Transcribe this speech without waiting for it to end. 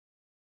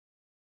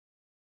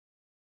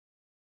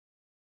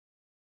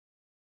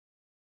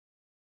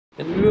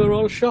And we were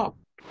all shocked.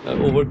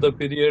 Over the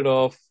period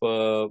of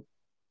the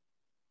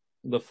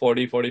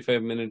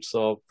 45 minutes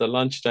of the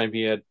lunchtime,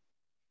 he had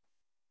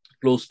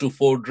close to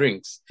 4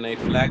 drinks. And I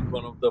flagged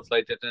one of the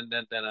flight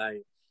attendant and I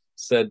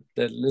said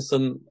that,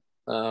 listen,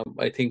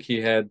 I think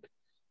he had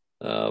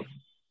uh,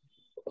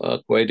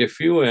 quite a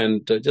few,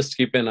 and just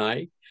keep an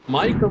eye.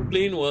 My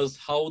complaint was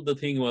how the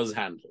thing was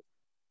handled.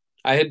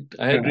 I had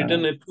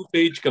written a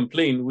 2-page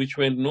complaint which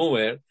went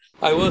nowhere.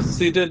 I was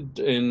seated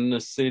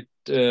in seat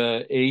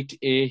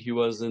 8A. He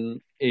was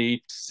in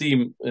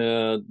 8C,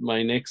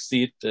 my next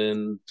seat,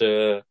 and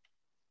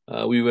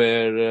we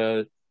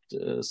were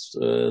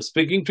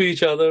speaking to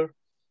each other,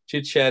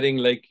 chit-chatting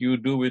like you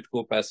do with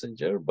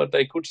co-passenger. But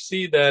I could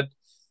see that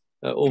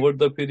over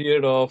the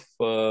period of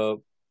the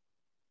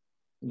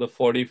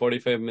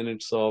 45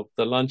 minutes of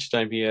the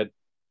lunchtime, he had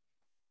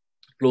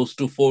close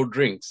to 4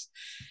 drinks.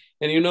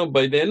 And,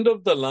 by the end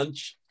of the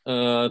lunch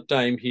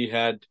time, he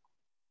had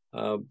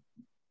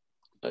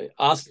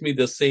asked me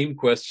the same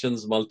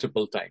questions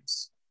multiple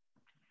times.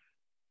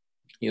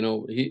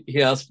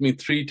 He asked me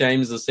 3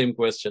 times the same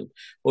question.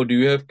 Oh, do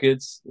you have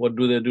kids? What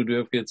do they do? Do you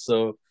have kids?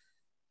 So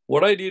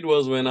what I did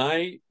was, when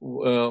I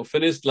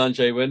finished lunch,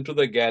 I went to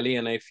the galley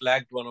and I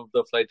flagged one of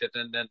the flight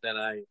attendant and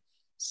I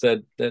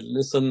said that,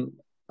 listen,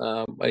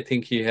 I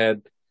think he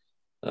had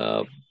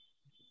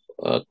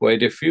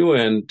quite a few,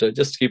 and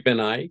just keep an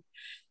eye.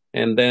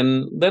 And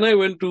then I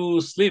went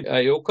to sleep.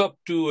 I woke up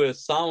to a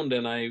sound,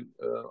 and I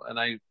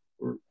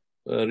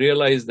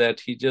realized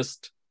that he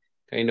just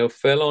kind of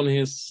fell on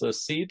his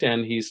seat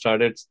and he's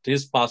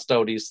passed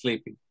out, he's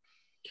sleeping.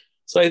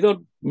 So I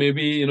thought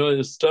maybe,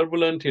 it's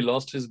turbulent, he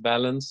lost his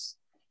balance.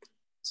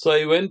 So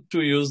I went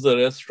to use the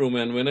restroom,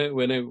 and when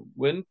I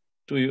went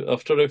to,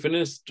 after I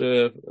finished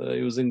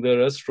using the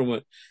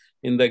restroom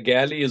in the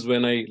galley, is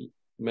when I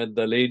met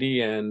the lady.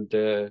 And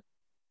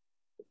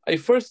I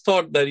first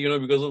thought that,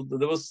 because of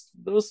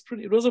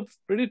it was a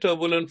pretty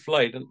turbulent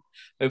flight, and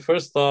I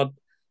first thought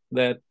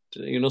that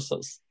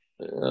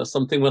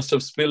something must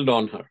have spilled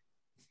on her.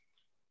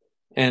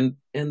 And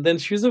then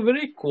she's a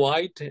very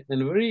quiet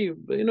and very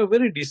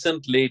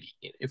decent lady,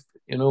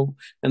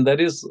 and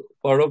that is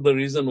part of the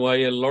reason why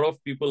a lot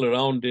of people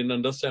around didn't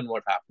understand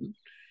what happened.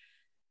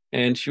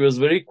 And she was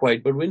very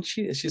quiet, but when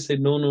she said,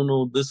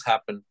 no, this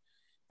happened,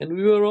 and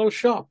we were all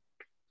shocked.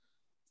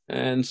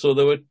 And so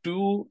there were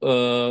two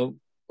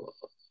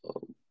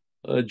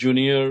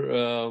junior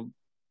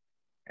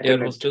air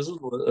hostesses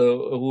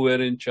who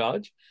were in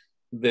charge.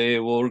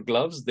 They wore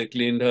gloves, they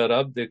cleaned her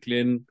up, they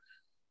cleaned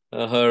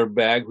her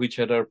bag, which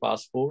had her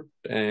passport,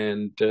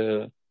 and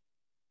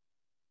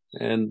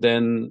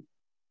then,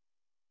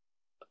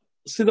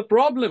 see, the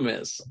problem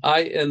is,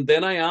 I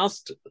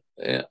asked,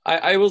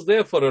 I was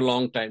there for a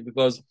long time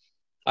because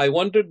I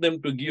wanted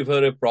them to give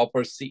her a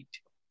proper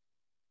seat.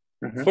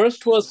 Mm-hmm.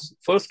 First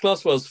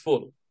class was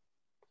full,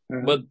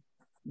 mm-hmm. But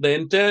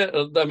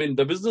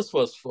the business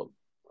was full,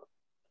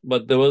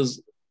 but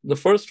the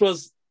first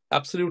was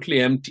absolutely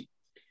empty,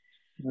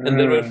 mm-hmm. And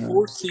there were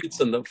 4 seats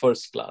in the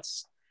first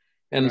class.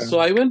 And so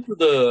I went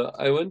to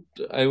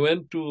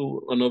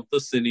one of the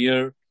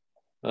senior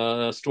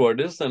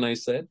stewardess, and I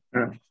said,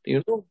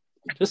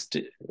 just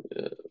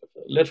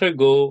let her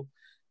go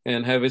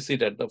and have a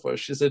seat at the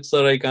first. She said,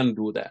 sir, I can't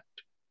do that.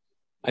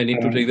 I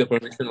need to take the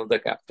permission of the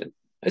captain.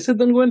 I said,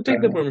 then go and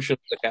take the permission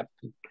of the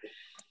captain.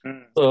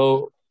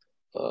 So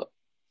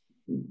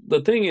the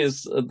thing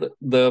is,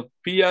 the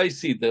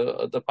PIC,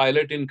 the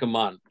pilot in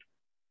command,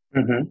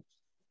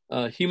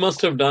 he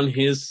must have done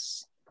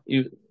his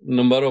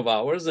number of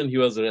hours and he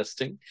was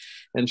resting.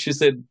 And she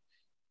said,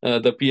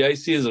 the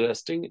PIC is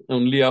resting.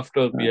 Only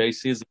after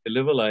PIC is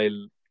available, I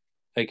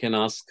can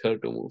ask her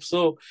to move.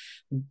 So,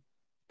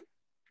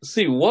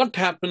 see what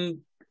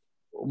happened,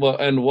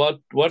 and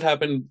what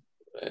happened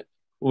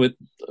with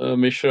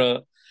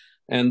Mishra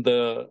and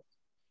the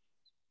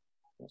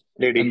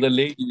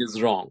lady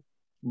is wrong.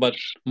 But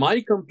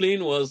my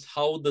complaint was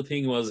how the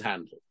thing was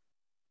handled.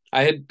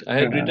 I had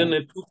written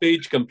a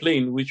 2-page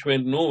complaint which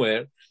went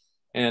nowhere,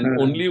 and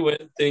only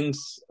when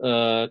things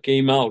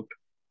came out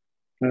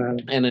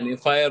and an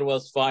FIR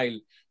was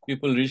filed,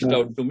 people reached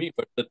out to me.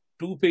 But the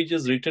 2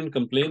 pages written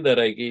complaint that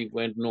I gave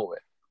went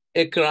nowhere.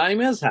 A crime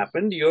has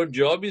happened. Your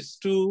job is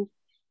to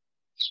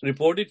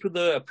report it to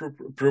the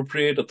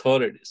appropriate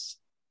authorities.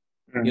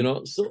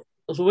 So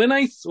when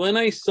I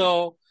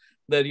saw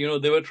that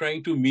they were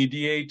trying to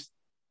mediate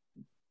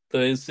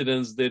the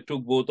incidents, they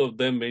took both of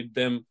them, made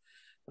them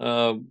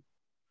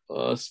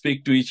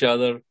speak to each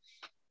other,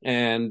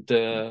 and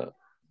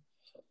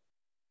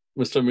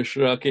Mr.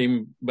 Mishra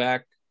came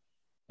back,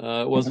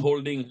 was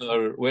holding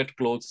her wet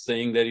clothes,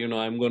 saying that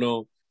I'm going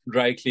to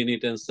dry clean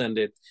it and send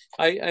it.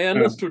 I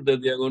understood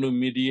that they are going to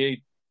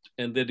mediate,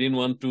 and they didn't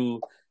want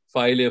to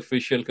file an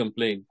official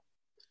complaint.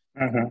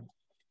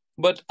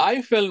 But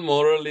I felt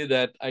morally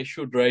that I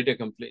should write a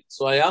complaint.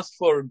 So I asked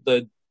for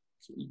the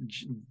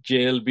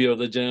JLB, or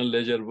the General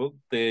Ledger book.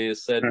 They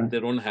said they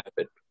don't have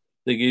it.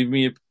 They gave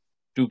me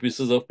 2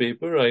 pieces of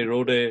paper. I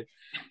wrote a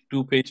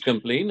 2-page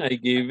complaint. I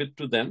gave it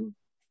to them,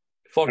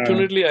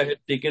 Fortunately, I had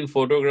taken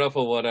photograph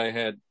of what I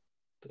had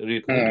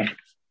written,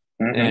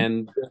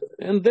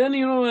 and then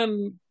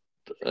and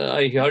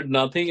I heard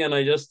nothing, and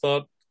I just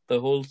thought the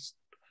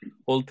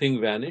whole thing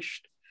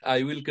vanished.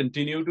 I will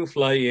continue to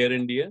fly Air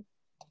India.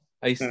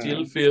 I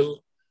still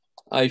feel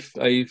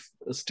I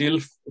still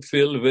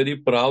feel very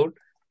proud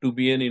to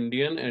be an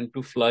Indian and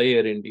to fly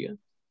Air India.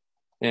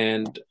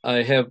 And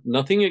I have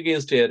nothing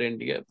against Air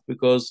India,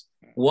 because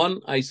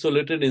one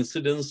isolated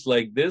incident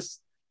like this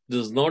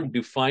does not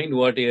define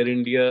what Air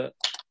India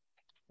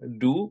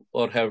do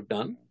or have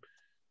done.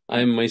 I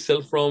am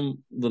myself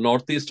from the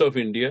northeast of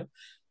India.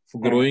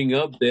 Growing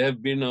up, they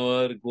have been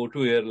our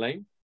go-to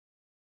airline.